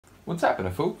What's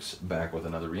happening, folks? Back with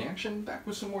another reaction, back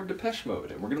with some more Depeche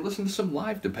Mode, and we're going to listen to some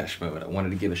live Depeche Mode. I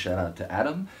wanted to give a shout out to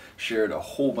Adam, shared a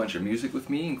whole bunch of music with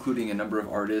me, including a number of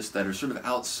artists that are sort of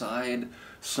outside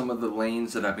some of the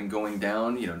lanes that I've been going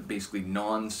down, you know, basically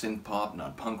non-synth pop,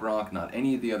 not punk rock, not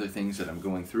any of the other things that I'm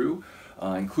going through,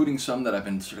 including some that I've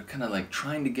been sort of kind of like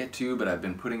trying to get to, but I've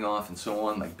been putting off and so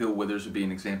on, like Bill Withers would be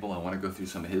an example. I want to go through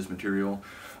some of his material,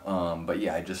 but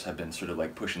yeah, I just have been sort of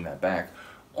like pushing that back.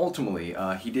 Ultimately,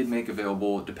 he did make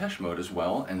available Depeche Mode as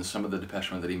well, and some of the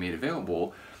Depeche Mode that he made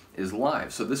available is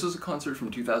live. So this is a concert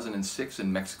from 2006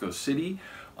 in Mexico City.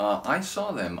 I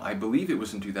saw them, I believe it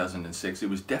was in 2006, it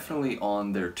was definitely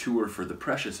on their tour for the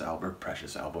Precious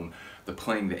album, the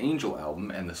Playing the Angel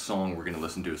album, and the song we're going to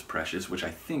listen to is Precious, which I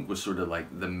think was sort of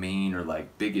like the main or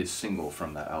like biggest single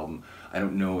from that album. I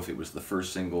don't know if it was the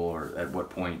first single or at what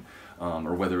point,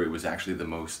 or whether it was actually the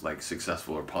most like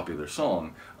successful or popular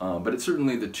song, but it's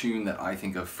certainly the tune that I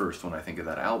think of first when I think of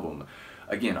that album.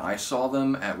 Again, I saw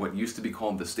them at what used to be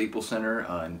called the Staples Center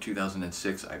in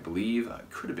 2006, I believe. It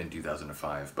could have been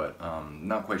 2005, but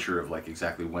not quite sure of like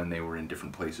exactly when they were in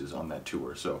different places on that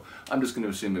tour. So I'm just going to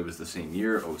assume it was the same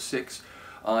year, 06.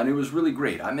 And it was really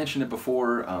great. I mentioned it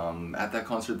before, at that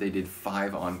concert they did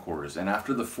 5 encores, and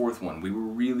after the 4th one we were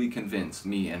really convinced,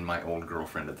 me and my old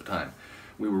girlfriend at the time,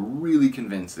 we were really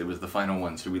convinced it was the final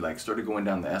one. So we like started going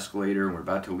down the escalator and we're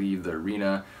about to leave the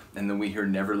arena, and then we hear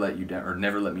Never Let You Down, or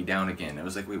Never Let Me Down Again. It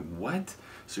was like, wait, what?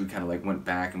 So we kind of like went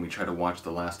back and we tried to watch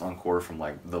the last encore from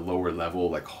like the lower level,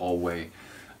 like hallway.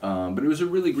 But it was a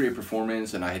really great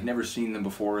performance, and I had never seen them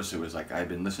before, so it was like I had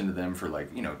been listening to them for like,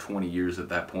 you know, 20 years at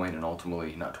that point, and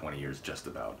ultimately, not 20 years, just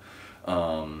about.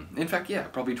 In fact, yeah,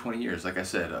 probably 20 years, like I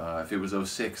said. If it was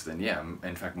 06, then yeah,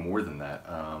 in fact more than that.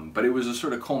 But it was a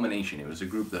sort of culmination. It was a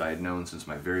group that I had known since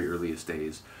my very earliest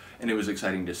days, and it was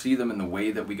exciting to see them, and the way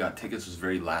that we got tickets was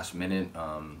very last minute.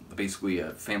 Basically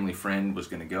a family friend was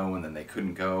going to go, and then they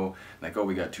couldn't go. Like, oh,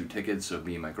 we got 2 tickets, so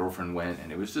me and my girlfriend went,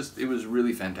 and it was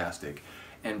really fantastic.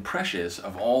 And Precious,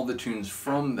 of all the tunes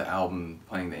from the album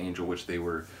Playing the Angel, which they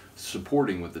were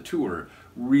supporting with the tour,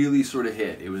 really sort of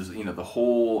hit. It was, you know, the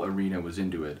whole arena was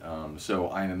into it. So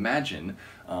I imagine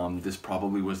this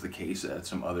probably was the case at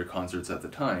some other concerts at the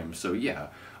time. So yeah,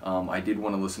 I did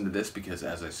want to listen to this because,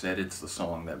 as I said, it's the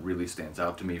song that really stands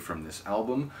out to me from this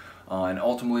album. And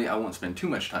ultimately, I won't spend too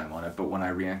much time on it, but when I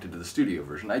reacted to the studio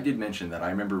version, I did mention that I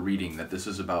remember reading that this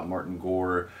is about Martin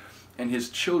Gore and his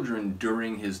children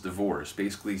during his divorce,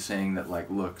 basically saying that, like,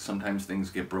 look, sometimes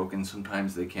things get broken,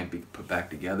 sometimes they can't be put back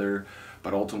together,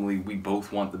 but ultimately we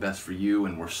both want the best for you,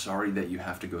 and we're sorry that you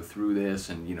have to go through this,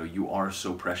 and, you know, you are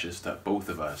so precious to both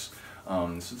of us.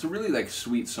 So it's a really, like,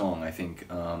 sweet song, I think,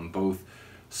 both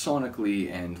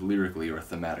sonically and lyrically or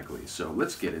thematically. So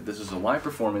let's get it. This is a live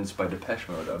performance by Depeche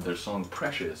Mode of their song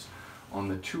Precious on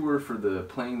the tour for the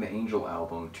Playing the Angel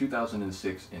album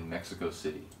 2006 in Mexico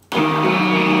City.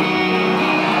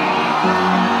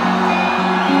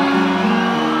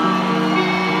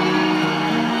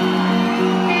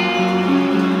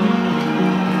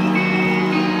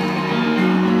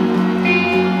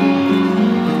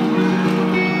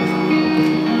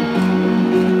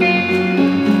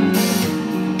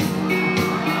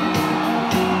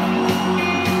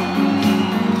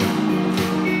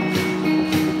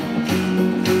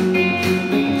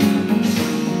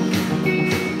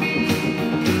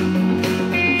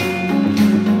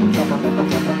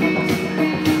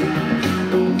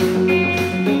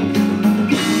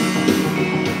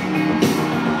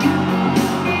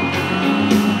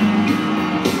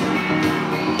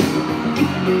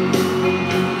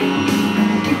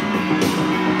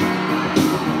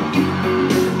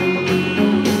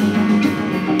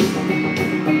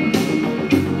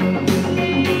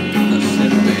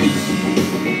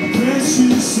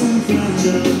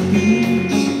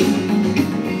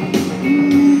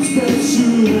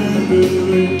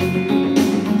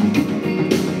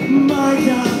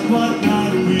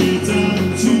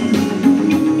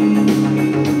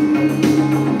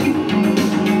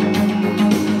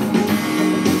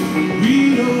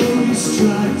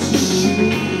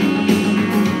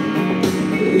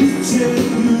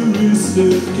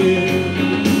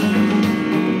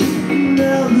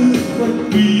 Now look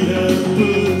what we have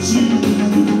put you.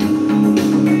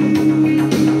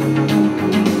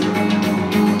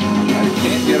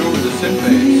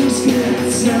 Things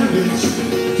get savage,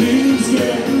 things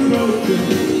get broken.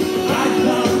 I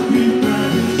thought we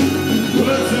managed,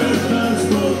 words are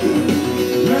unspoken.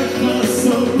 Reckless,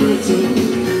 so brittle,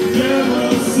 there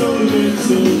was so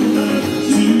little left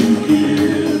to give.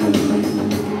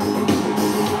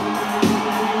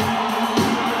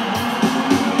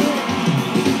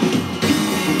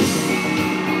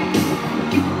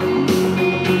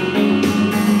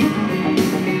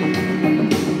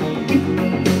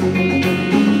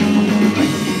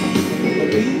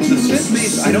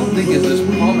 think is as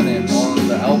prominent on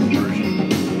the album version.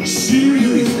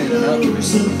 Really standing out to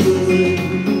me.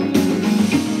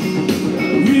 I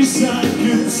wish I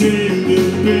could take the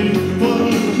pain for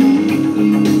you.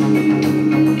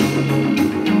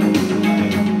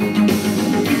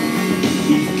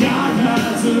 If God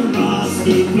has a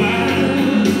master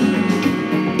plan,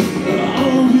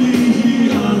 only He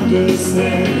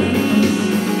understands.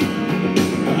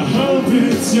 I hope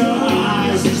it's your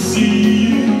eyes to see.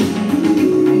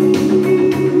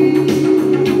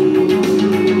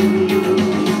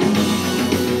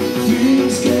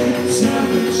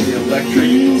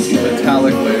 Electric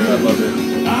metallic layer, I love it.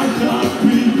 I thought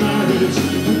we managed.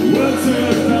 What's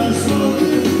it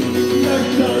spoken?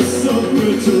 Left us so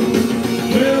brittle.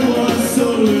 There was so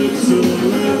little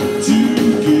left to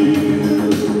give.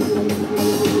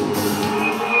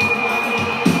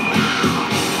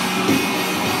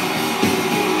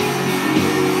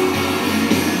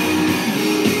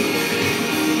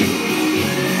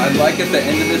 I like at the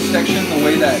end of this section the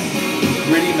way that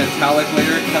gritty metallic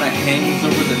layer kind of hangs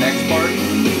over the next part.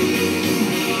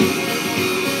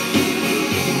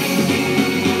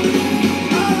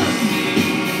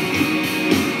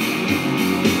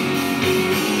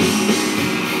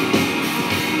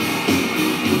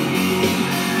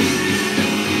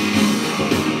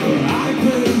 I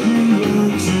pray you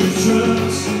learn to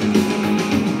trust.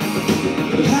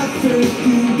 Have faith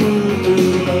in the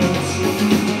us.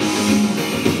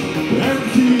 And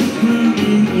keep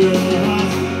bringing your heart.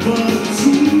 But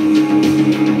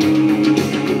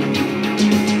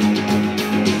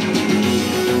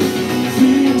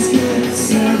things get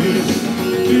savage,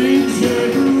 things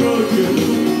get broken.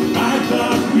 I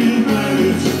thought we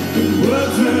managed, the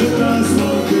words left us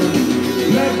broken,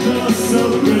 left us so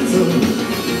brittle.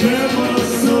 There was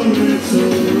so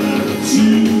little left to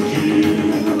give.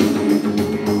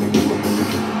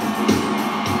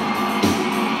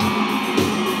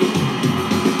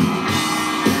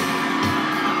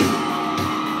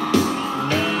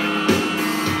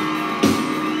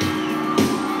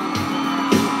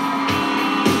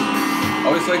 I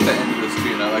always like the end of this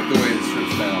tune. I like the way it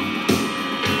strips down.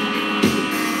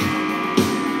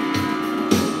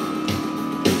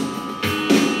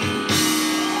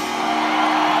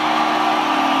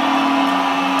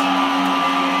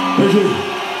 Thank you.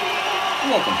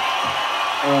 You're welcome.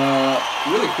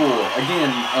 Really cool.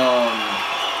 Again,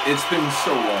 it's been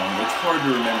so long. It's hard to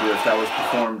remember if that was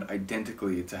performed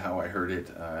identically to how I heard it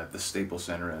at the Staples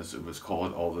Center, as it was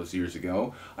called all those years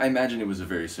ago. I imagine it was a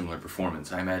very similar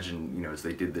performance. I imagine, you know, as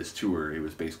they did this tour, it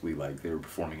was basically like they were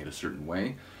performing it a certain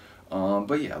way.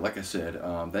 But yeah, like I said,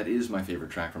 that is my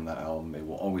favorite track from that album. It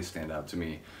will always stand out to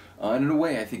me. And in a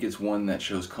way, I think it's one that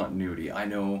shows continuity. I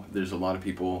know there's a lot of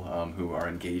people who are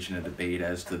engaged in a debate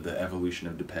as to the evolution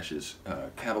of Depeche's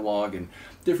catalog and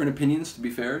different opinions, to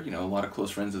be fair. You know, a lot of close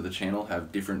friends of the channel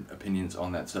have different opinions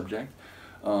on that subject.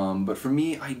 But for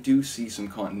me, I do see some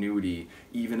continuity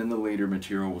even in the later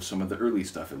material with some of the early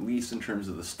stuff, at least in terms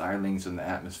of the stylings and the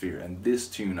atmosphere. And this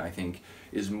tune, I think,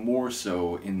 is more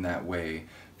so in that way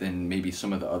than maybe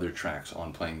some of the other tracks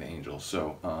on Playing the Angels.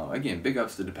 So again, big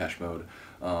ups to Depeche Mode.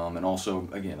 And also,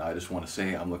 again, I just want to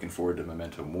say I'm looking forward to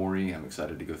Memento Mori. I'm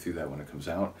excited to go through that when it comes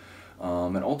out.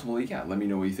 And ultimately, yeah, let me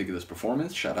know what you think of this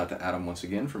performance. Shout out to Adam once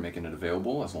again for making it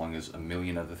available, as long as a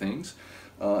million other things.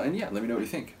 And yeah, let me know what you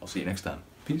think. I'll see you next time.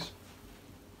 Peace.